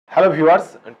Hello viewers,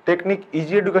 technique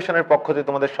easy এডুকেশনের পক্ষ থেকে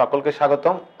তোমাদের সকলকে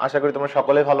স্বাগতম। আশা করি তোমরা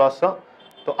সকলেই ভালো আছো।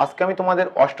 তো আজকে আমি তোমাদের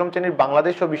অষ্টম শ্রেণীর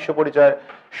বাংলাদেশ ও বিশ্ব পরিচয়ের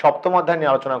সপ্তম অধ্যায়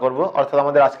নিয়ে আলোচনা করব। অর্থাৎ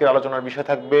আমাদের আজকের আলোচনার বিষয়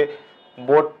থাকবে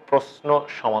বোর্ড প্রশ্ন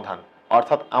সমাধান।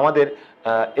 অর্থাৎ আমাদের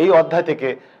এই অধ্যায় থেকে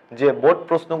যে বোর্ড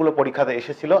প্রশ্নগুলো পরীক্ষাতে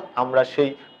এসেছিল আমরা সেই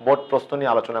বোর্ড প্রশ্ন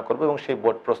নিয়ে আলোচনা করব এবং সেই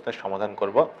বোর্ড প্রশ্নের সমাধান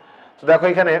করব। তো দেখো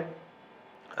এখানে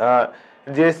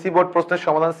জেএসসি বোর্ড প্রশ্নের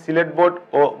সমাধান সিলেট বোর্ড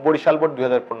ও বরিশাল বোর্ড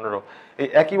 2015 এই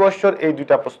একই বছর এই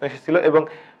দুইটা প্রশ্ন এসেছিল এবং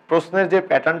প্রশ্নের যে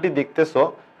প্যাটার্নটি দেখতেছো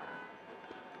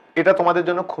এটা তোমাদের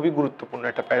জন্য খুবই গুরুত্বপূর্ণ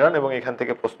একটা প্যাটার্ন এবং এখান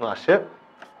থেকে প্রশ্ন আসে।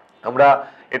 আমরা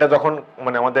এটা যখন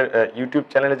আমাদের ইউটিউব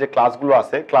চ্যানেলে যে ক্লাসগুলো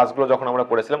আছে ক্লাসগুলো যখন আমরা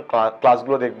পড়েছিলাম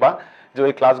ক্লাসগুলো দেখবা যে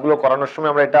ওই ক্লাসগুলো করানোর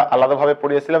সময় আমরা এটা আলাদাভাবে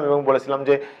পড়িয়েছিলাম এবং বলেছিলাম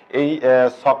যে এই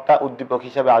শকটা উদ্দীপক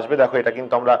হিসেবে আসবে। দেখো এটা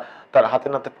কিন্তু আমরা তার হাতে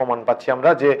নাতে প্রমাণ পাচ্ছি আমরা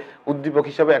যে উদ্দীপক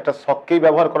হিসেবে একটা শককেই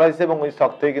ব্যবহার করা হয়েছে এবং ওই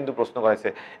শক থেকে কিন্তু প্রশ্ন করা হয়েছে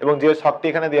এবং যে শকটি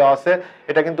এখানে দেওয়া আছে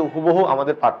এটা কিন্তু হুবহু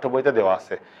আমাদের পাঠ্য বইতে দেওয়া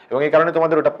আছে এবং এই কারণে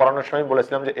তোমাদের ওটা পড়ানোর সময়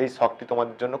বলেছিলাম যে এই শকটি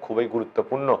তোমাদের জন্য খুবই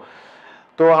গুরুত্বপূর্ণ।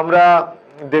 তো আমরা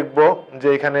দেখব যে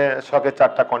এখানে শকের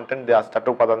চারটা কন্টেন্ট দেওয়া আছে, চারটা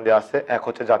উপাদান দেওয়া আছে। এক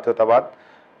হচ্ছে জাতীয়তাবাদ,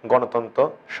 গণতন্ত্র,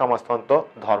 সমাজতন্ত্র,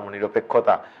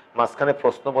 ধর্মনিরপেক্ষতা। মাঝখানে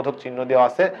প্রশ্নবোধক চিহ্ন দেওয়া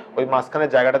আছে, ওই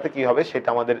মাঝখানের জায়গাটাতে কি হবে সেটা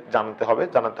আমাদের জানাতে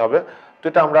হবে। তো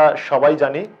এটা আমরা সবাই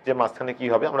জানি যে মাঝখানে কি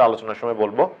হবে, আমরা আলোচনার সময়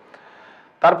বলবো।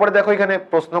 তারপরে দেখো এখানে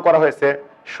প্রশ্ন করা হয়েছে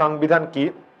সংবিধান কি।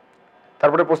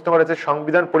 তারপরে প্রশ্ন করা হয়েছে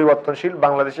সংবিধান পরিবর্তনশীল,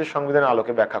 বাংলাদেশের সংবিধানের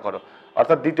আলোকে ব্যাখ্যা করো।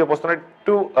 অর্থাৎ দ্বিতীয় প্রশ্নটা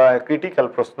একটু ক্রিটিক্যাল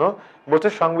প্রশ্ন, বলছে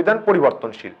সংবিধান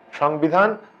পরিবর্তনশীল। সংবিধান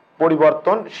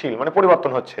পরিবর্তনশীল মানে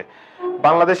পরিবর্তন হচ্ছে,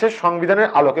 বাংলাদেশের সংবিধানের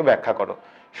আলোকে ব্যাখ্যা করো।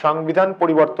 সংবিধান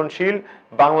পরিবর্তনশীল,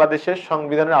 বাংলাদেশের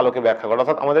সংবিধানের আলোকে ব্যাখ্যা করো।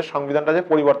 অর্থাৎ আমাদের সংবিধানটা যে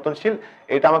পরিবর্তনশীল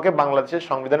এটা আমাকে বাংলাদেশের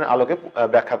সংবিধানের আলোকে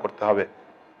ব্যাখ্যা করতে হবে।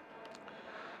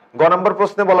 গ নম্বর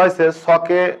প্রশ্নে বলা হয়েছে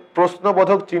ছকে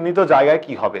প্রশ্নবোধক চিহ্নিত জায়গায়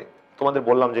কি হবে। তোমাদের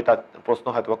বললাম যেটা প্রশ্ন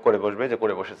হয়তো করে বসবে, যে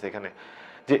করে বসেছে এখানে,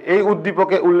 যে এই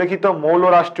উদ্দীপকে উল্লেখিত মৌল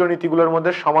রাষ্ট্রীয় নীতিগুলোর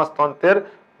মধ্যে সমাজতন্ত্রের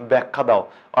ব্যাখ্যা দাও।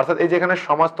 অর্থাৎ এই যে এখানে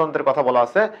সমাজতন্ত্রের কথা বলা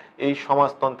আছে, এই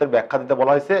সমাজতন্ত্রের ব্যাখ্যা দিতে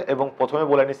বলা হয়েছে এবং প্রথমে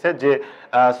বলে নিচ্ছে যে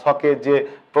ছকে যে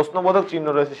প্রশ্নবোধক চিহ্ন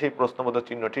রয়েছে সেই প্রশ্নবোধক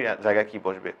চিহ্নটির জায়গায় কি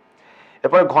বসবে।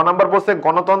 এরপরে ঘ নম্বর বলছে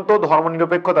গণতন্ত্র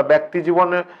ধর্মনিরপেক্ষতা ব্যক্তি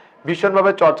জীবনে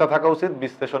ভীষণভাবে চর্চা থাকা উচিত,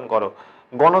 বিশ্লেষণ করো।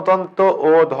 গণতন্ত্র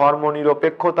ও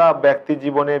ধর্মনিরপেক্ষতা ব্যক্তি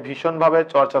জীবনে ভীষণভাবে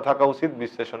চর্চা থাকা উচিত,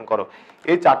 বিশ্লেষণ করো।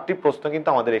 এই চারটি প্রশ্ন কিন্তু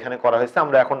আমাদের এখানে করা হয়েছে।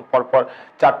 আমরা এখন পরপর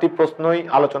চারটি প্রশ্নই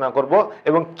আলোচনা করব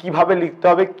এবং কিভাবে লিখতে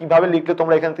হবে, কিভাবে লিখলে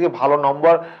তোমরা এখান থেকে ভালো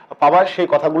নম্বর পাবা সেই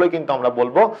কথাগুলোই কিন্তু আমরা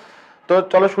বলবো। তো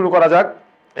চলো শুরু করা যাক।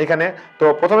 এখানে তো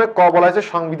প্রথমে ক বলা হয়েছে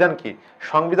সংবিধান কি।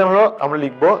 সংবিধান হলো, আমরা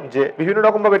লিখবো যে বিভিন্ন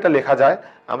রকম ভাবে এটা লেখা যায়,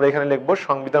 আমরা এখানে লিখবো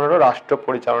সংবিধান হলো রাষ্ট্র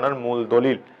পরিচালনার মূল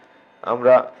দলিল।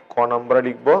 আমরা ক নম্বরে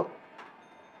লিখবো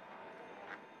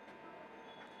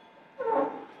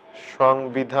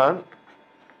সংবিধান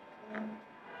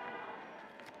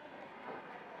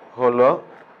হলো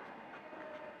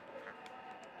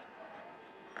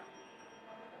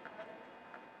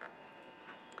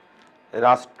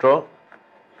রাষ্ট্র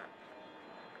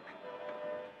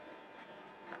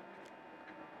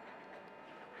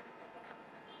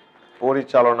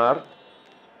পরিচালনার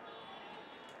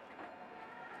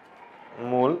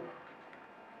মূল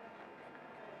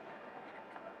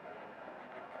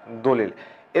দলিল।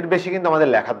 এর বেশি কিন্তু আমাদের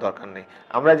লেখার দরকার নেই।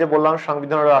 আমরা যে বললাম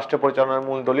সংবিধান হলো রাষ্ট্র পরিচালনার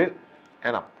মূল দলিল,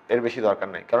 এনাফ, এর বেশি দরকার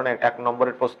নেই, কারণ এক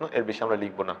নম্বরের প্রশ্ন, এর বেশি আমরা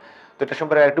লিখবো না। তো এটা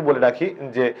সম্পর্কে একটু বলে রাখি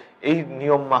যে এই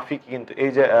নিয়ম মাফিক কিন্তু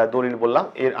এই যে দলিল বললাম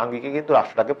এর আঙ্গিকে কিন্তু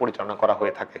রাষ্ট্রটাকে পরিচালনা করা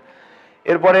হয়ে থাকে।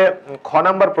 এরপরে খ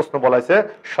নাম্বার প্রশ্ন বলা হয়েছে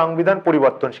সংবিধান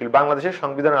পরিবর্তনশীল, বাংলাদেশের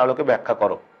সংবিধানের আলোকে ব্যাখ্যা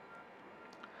করো।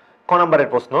 ক নাম্বারের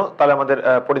প্রশ্ন, তাহলে আমাদের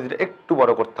পরিধিটা একটু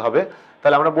বড় করতে হবে।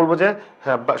 তাহলে আমরা বলবো যে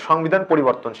হ্যাঁ, সংবিধান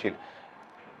পরিবর্তনশীল,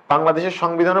 বাংলাদেশের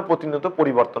সংবিধানও প্রতিনিয়ত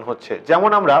পরিবর্তন হচ্ছে।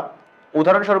 যেমন আমরা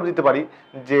উদাহরণস্বরূপ দিতে পারি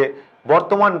যে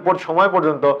বর্তমান সময়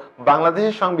পর্যন্ত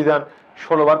বাংলাদেশের সংবিধান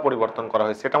 16 বার পরিবর্তন করা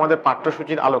হয়েছে। এটা আমাদের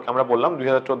পাঠ্যসূচির আলোকে আমরা বললাম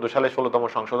 2014 সালে 16তম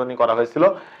সংশোধনী করা হয়েছিল,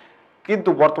 কিন্তু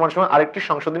বর্তমান সময় আরেকটি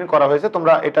সংশোধনী করা হয়েছে।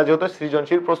 তোমরা এটা যেহেতু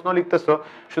সৃজনশীল প্রশ্ন লিখতেছো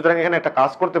সুতরাং এখানে একটা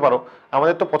কাজ করতে পারো।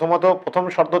 আমাদের তো প্রথম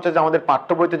শর্ত হচ্ছে যে আমাদের পাঠ্য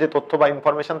বইতে যে তথ্য বা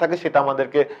ইনফরমেশন থাকে সেটা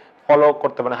আমাদেরকে ফলো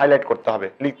করতে হবে, হাইলাইট করতে হবে,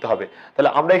 লিখতে হবে। তাহলে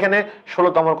আমরা এখানে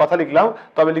 16তম কথা লিখলাম,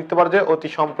 তবে লিখতে পারো যে অতি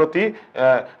সম্প্রতি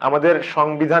আমাদের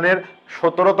সংবিধানের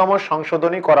 17তম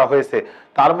সংশোধনী করা হয়েছে।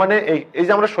 তার মানে এই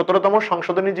যে আমরা 17তম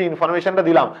সংশোধনীর যে ইনফরমেশনটা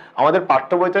দিলাম আমাদের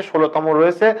পাঠ্য বইতে 16তম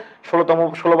রয়েছে,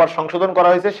 16 বার সংশোধন করা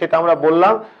হয়েছে সেটা আমরা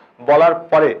বললাম। বলার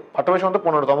পরে পাঠ্যবই সম্বন্ধে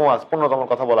 15তম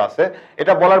কথা বলা আছে।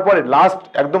 এটা বলার পরে লাস্ট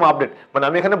একদম আপডেট, মানে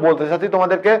আমি এখানে বলতে চাচ্ছি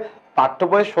তোমাদেরকে পাঠ্য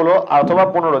বই 16 অথবা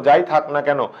 15 যাই থাক না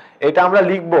কেন, এটা আমরা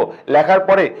লিখবো। লেখার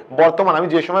পরে বর্তমান আমি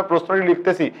যে সময় প্রশ্নটি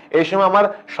লিখতেছি এই সময় আমার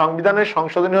সংবিধানের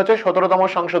সংশোধনী হচ্ছে 17তম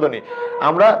সংশোধনী।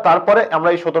 আমরা তারপরে আমরা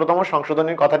এই 17তম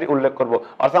সংশোধনীর কথাটি উল্লেখ করব।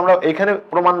 অর্থাৎ আমরা এখানে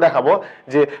প্রমাণ দেখাবো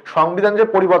যে সংবিধান যে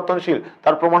পরিবর্তনশীল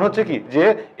তার প্রমাণ হচ্ছে কি, যে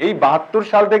এই 72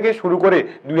 সাল থেকে শুরু করে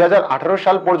 2018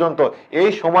 সাল পর্যন্ত এই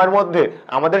সময়ের মধ্যে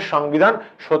আমাদের সংবিধান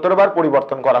 17 বার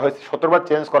পরিবর্তন করা হয়েছে, 17 বার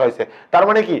চেঞ্জ করা হয়েছে। তার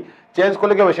মানে কি, চেঞ্জ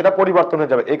করলে কি হবে, সেটা পরিবর্তন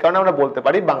হয়ে যাবে। এই কারণে আমরা বলতে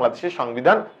পারি বাংলাদেশের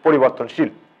সংবিধান পরিবর্তনশীল।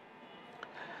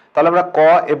 তাহলে আমরা ক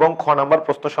এবং খ নাম্বার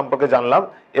প্রশ্ন সম্পর্কে জানলাম।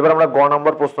 এবার আমরা গ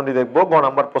নম্বর প্রশ্নটি দেখব। গ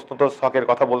নম্বর প্রশ্ন তো ছকের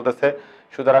কথা বলতেছে,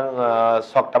 সুতরাং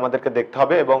ছকটা আমাদেরকে দেখতে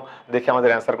হবে এবং দেখে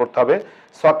আমাদের অ্যান্সার করতে হবে।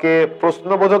 ছকে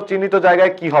প্রশ্নবোধক চিহ্নিত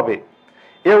জায়গায় কি হবে?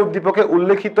 এ উদ্দীপকে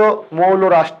উল্লেখিত মৌল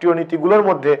রাষ্ট্রীয় নীতিগুলোর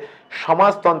মধ্যে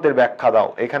সমাজতন্ত্রের ব্যাখ্যা দাও।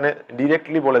 এখানে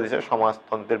ডিরেক্টলি বলে দিয়েছে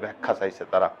সমাজতন্ত্রের ব্যাখ্যা চাইছে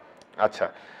তারা। আচ্ছা,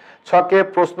 ছকে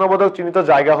প্রশ্নবোধক চিহ্নিত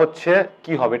জায়গা হচ্ছে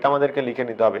কি হবে, এটা আমাদেরকে লিখে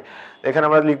নিতে হবে। এখানে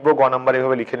আমরা লিখবো গ নাম্বার,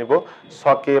 এভাবে লিখে নিব।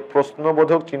 ছকে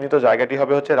প্রশ্নবোধক চিহ্নিত জায়গাটি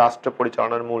হবে হচ্ছে রাষ্ট্র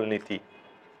পরিচালনার মূলনীতি,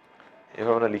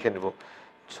 এভাবে আমরা লিখে নিব।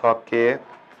 ছকে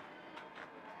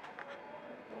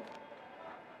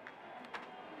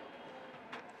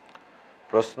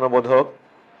প্রশ্নবোধক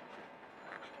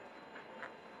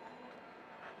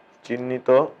চিহ্নিত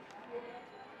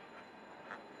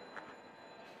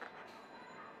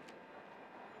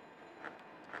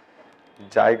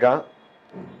জায়গা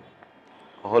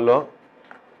হলো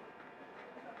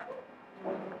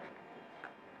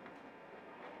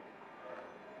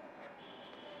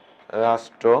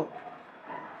রাষ্ট্র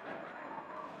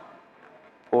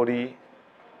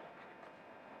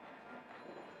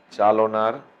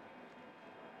পরিচালনার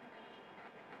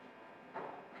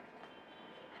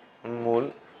মূল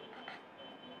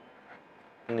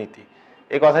নীতি।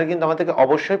 এই কথাটা কিন্তু আমাদেরকে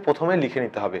অবশ্যই প্রথমে লিখে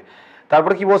নিতে হবে।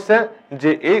 তারপরে কি বলছে, যে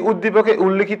এই উদ্দীপকে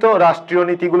উল্লেখিত রাষ্ট্রীয়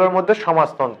নীতিগুলোর মধ্যে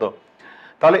সমাজতন্ত্র।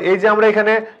 তাহলে এই যে আমরা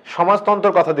এখানে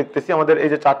সমাজতন্ত্রের কথা দেখতেছি, আমাদের এই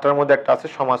যে চারটার মধ্যে একটা আছে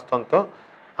সমাজতন্ত্র,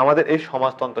 আমাদের এই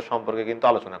সমাজতন্ত্র সম্পর্কে কিন্তু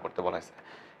আলোচনা করতে বলা হয়েছে।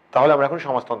 তাহলে আমরা এখন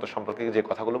সমাজতন্ত্র সম্পর্কে যে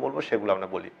কথাগুলো বলবো সেগুলো আমরা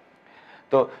বলি।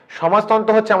 তো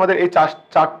সমাজতন্ত্র হচ্ছে আমাদের এই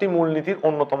চারটি মূলনীতির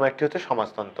অন্যতম একটি হচ্ছে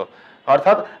সমাজতন্ত্র।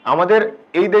 অর্থাৎ আমাদের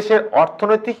এই দেশের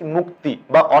অর্থনৈতিক মুক্তি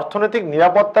বা অর্থনৈতিক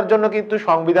নিরাপত্তার জন্য কিন্তু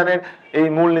সংবিধানের এই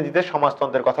মূলনীতিতে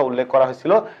সমাজতন্ত্রের কথা উল্লেখ করা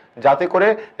হয়েছিল, যাতে করে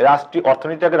রাষ্ট্রীয়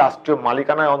অর্থনীতিটাকে রাষ্ট্রীয়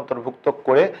মালিকানায় অন্তর্ভুক্ত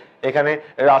করে এখানে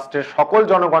রাষ্ট্রের সকল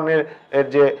জনগণের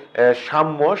যে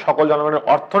সাম্য, সকল জনগণের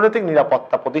অর্থনৈতিক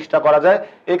নিরাপত্তা প্রতিষ্ঠা করা যায়।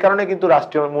 এই কারণে কিন্তু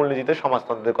রাষ্ট্রীয় মূলনীতিতে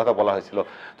সমাজতন্ত্রের কথা বলা হয়েছিল।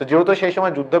 তো যেহেতু সেই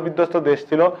সময় যুদ্ধ বিধ্বস্ত দেশ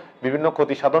ছিল, বিভিন্ন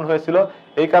ক্ষতি সাধন হয়েছিল,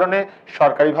 এই কারণে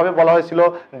সরকারিভাবে বলা হয়েছিল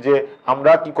যে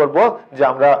আমরা কি করব, যে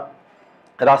আমরা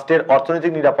রাষ্ট্রের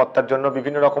অর্থনৈতিক নিরাপত্তার জন্য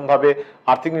বিভিন্ন রকম ভাবে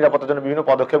আর্থিক নিরাপত্তার জন্য বিভিন্ন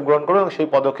পদক্ষেপ গ্রহণ করবো, এবং সেই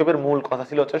পদক্ষেপের মূল কথা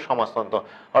ছিল হচ্ছে সমাজতন্ত্র।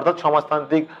 অর্থাৎ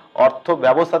সমাজতান্ত্রিক অর্থ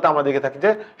ব্যবস্থাতে আমরা দেখে থাকি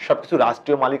যে সবকিছু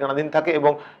রাষ্ট্রীয় মালিকানাধীন থাকে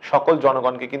এবং সকল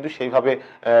জনগণকে কিন্তু সেইভাবে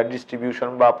ডিস্ট্রিবিউশন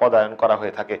বা পদায়ন করা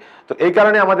হয়ে থাকে। তো এই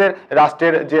কারণে আমাদের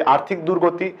রাষ্ট্রের যে আর্থিক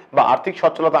দুর্গতি বা আর্থিক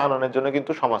সচ্ছলতা আনয়নের জন্য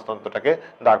কিন্তু সমাজতন্ত্রটাকে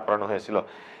দাঁড় করানো হয়েছিল।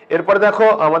 এরপরে দেখো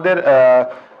আমাদের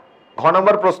ঘ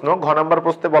নম্বর প্রশ্ন। ঘ নম্বর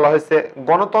প্রশ্নে বলা হয়েছে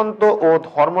গণতন্ত্র ও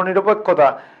ধর্মনিরপেক্ষতা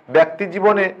ব্যক্তি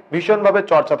জীবনে ভীষণভাবে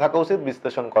চর্চা থাকা উচিত,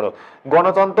 বিশ্লেষণ করো।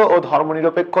 গণতন্ত্র ও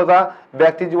ধর্মনিরপেক্ষতা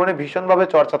ব্যক্তি জীবনে ভীষণভাবে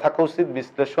চর্চা থাকা উচিত,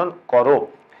 বিশ্লেষণ করো।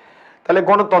 তাহলে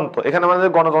গণতন্ত্র, এখানে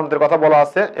আমাদের গণতন্ত্রের কথা বলা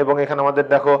আছে এবং এখানে আমাদের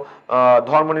দেখো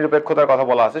ধর্মনিরপেক্ষতার কথা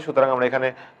বলা আছে। সুতরাং আমরা এখানে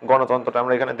গণতন্ত্রটা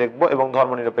আমরা এখানে দেখব এবং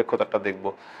ধর্মনিরপেক্ষতাটা দেখব।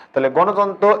 তাহলে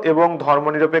গণতন্ত্র এবং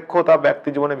ধর্মনিরপেক্ষতা ব্যক্তি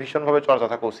জীবনে ভীষণভাবে চর্চা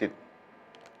থাকা উচিত।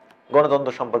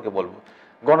 গণতন্ত্র সম্পর্কে বলবো।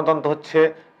 গণতন্ত্র হচ্ছে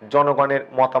জনগণের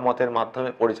মতামতের মাধ্যমে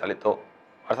পরিচালিত,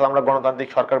 অর্থাৎ আমরা গণতান্ত্রিক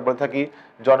সরকার বলে থাকি,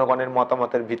 জনগণের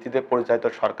মতামতের ভিত্তিতে পরিচালিত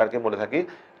সরকারকে বলে থাকি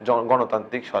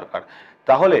গণতান্ত্রিক সরকার।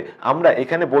 তাহলে আমরা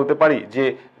এখানে বলতে পারি যে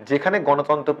যেখানে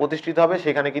গণতন্ত্র প্রতিষ্ঠিত হবে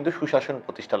সেখানে কিন্তু সুশাসন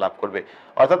প্রতিষ্ঠা লাভ করবে।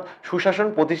 অর্থাৎ সুশাসন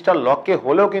প্রতিষ্ঠার লক্ষ্যে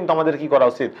হলেও কিন্তু আমাদের কি করা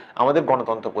উচিত, আমাদের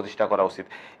গণতন্ত্র প্রতিষ্ঠা করা উচিত।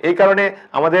 এই কারণে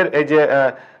আমাদের এই যে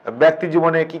ব্যক্তি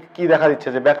জীবনে কি দেখা দিচ্ছে,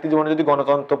 যে ব্যক্তি জীবনে যদি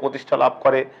গণতন্ত্র প্রতিষ্ঠা লাভ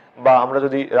করে বা আমরা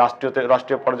যদি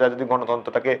রাষ্ট্রীয় পর্যায়ে যদি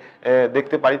গণতন্ত্রটাকে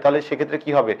দেখতে পারি, তাহলে সেক্ষেত্রে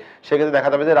কি হবে, সেক্ষেত্রে দেখা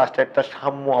যাবে যে রাষ্ট্রে একটা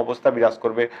সাম্য অবস্থা বিরাজ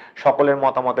করবে, সকলের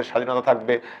মতামতের স্বাধীনতা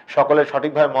থাকবে, সকলের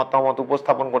সঠিকভাবে মতামত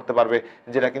উপস্থাপন করতে পারবে,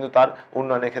 যেটা কিন্তু তার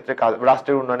উন্নয়নের ক্ষেত্রে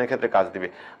রাষ্ট্রের উন্নয়নের ক্ষেত্রে কাজ দিবে।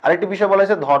 আরেকটি বিষয় বলা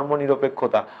হয়েছে ধর্ম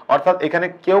নিরপেক্ষতা, অর্থাৎ এখানে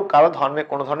কেউ কারো ধর্মে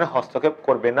কোনো ধরনের হস্তক্ষেপ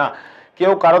করবে না।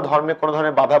 কেউ কারো ধর্মে কোনো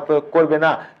ধরনের বাধা প্রয়োগ করবে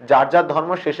না, যার যার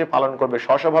ধর্ম শেষে পালন করবে,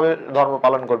 স্বস্বভাবে ধর্ম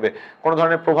পালন করবে, কোনো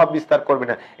ধরনের প্রভাব বিস্তার করবে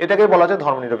না, এটাকেই বলা হচ্ছে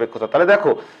ধর্মনিরপেক্ষতা। তাহলে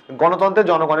দেখো, গণতন্ত্রে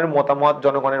জনগণের মতামত,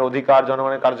 জনগণের অধিকার,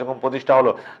 জনগণের কার্যক্রম প্রতিষ্ঠা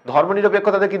হলো।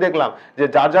 ধর্মনিরপেক্ষতাতে কি দেখলাম, যে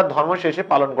যার যার ধর্ম শেষে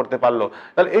পালন করতে পারলো।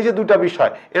 তাহলে এই যে দুটা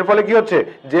বিষয়, এর ফলে কি হচ্ছে,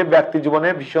 যে ব্যক্তি জীবনে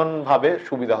ভীষণভাবে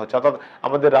সুবিধা হচ্ছে, অর্থাৎ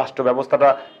আমাদের রাষ্ট্র ব্যবস্থাটা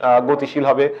গতিশীল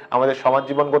হবে, আমাদের সমাজ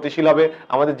জীবন গতিশীল হবে,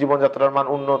 আমাদের জীবনযাত্রার মান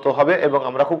উন্নত হবে এবং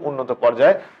আমরা খুব উন্নত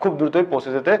পর্যায়ে খুব দ্রুতই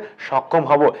পৌঁছে যেতে সক্ষম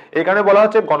হব। এই কারণে বলা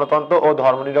হচ্ছে গণতন্ত্র ও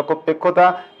ধর্মনিরপেক্ষতা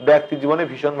ব্যক্তি জীবনে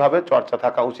ভীষণভাবে চর্চা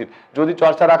থাকা উচিত। যদি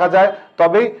চর্চা রাখা যায়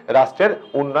তবেই রাষ্ট্রের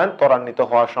উন্নয়ন ত্বরান্বিত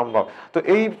হওয়া সম্ভব। তো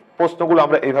এই প্রশ্নগুলো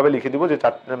আমরা এইভাবে লিখে দিব, যে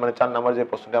 4 নম্বর যে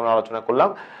প্রশ্নটি আমরা আলোচনা করলাম।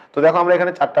 তো দেখো, আমরা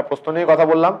এখানে 4টা প্রশ্ন নিয়ে কথা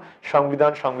বললাম,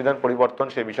 সংবিধান পরিবর্তন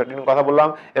সেই বিষয়টি নিয়ে কথা বললাম,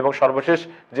 এবং সর্বশেষ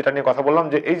যেটা নিয়ে কথা বললাম,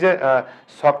 যে এই যে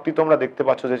শখটি তোমরা দেখতে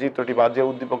পাচ্ছ, যে চিত্রটি বা যে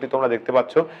উদ্দীপকটি তোমরা দেখতে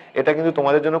পাচ্ছ, এটা কিন্তু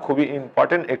তোমাদের জন্য খুবই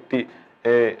ইম্পর্টেন্ট একটি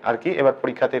আর কি, এবার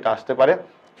পরীক্ষাতে এটা আসতে পারে।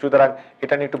 সুতরাং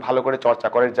এটা নিয়ে একটু ভালো করে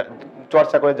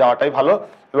চর্চা করে যাওয়াটাই ভালো।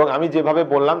 এবং আমি যেভাবে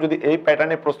বললাম, যদি এই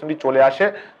প্যাটার্নে প্রশ্নটি চলে আসে,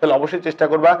 তাহলে অবশ্যই চেষ্টা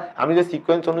করবা আমি যে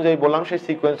সিকোয়েন্স অনুযায়ী বললাম সেই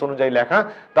সিকোয়েন্স অনুযায়ী লেখা,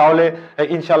 তাহলে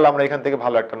ইনশাল্লাহ আমরা এখান থেকে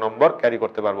ভালো একটা নম্বর ক্যারি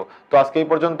করতে পারবো। তো আজকে এই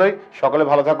পর্যন্তই, সকলে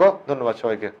ভালো থাকো, ধন্যবাদ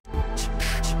সবাইকে।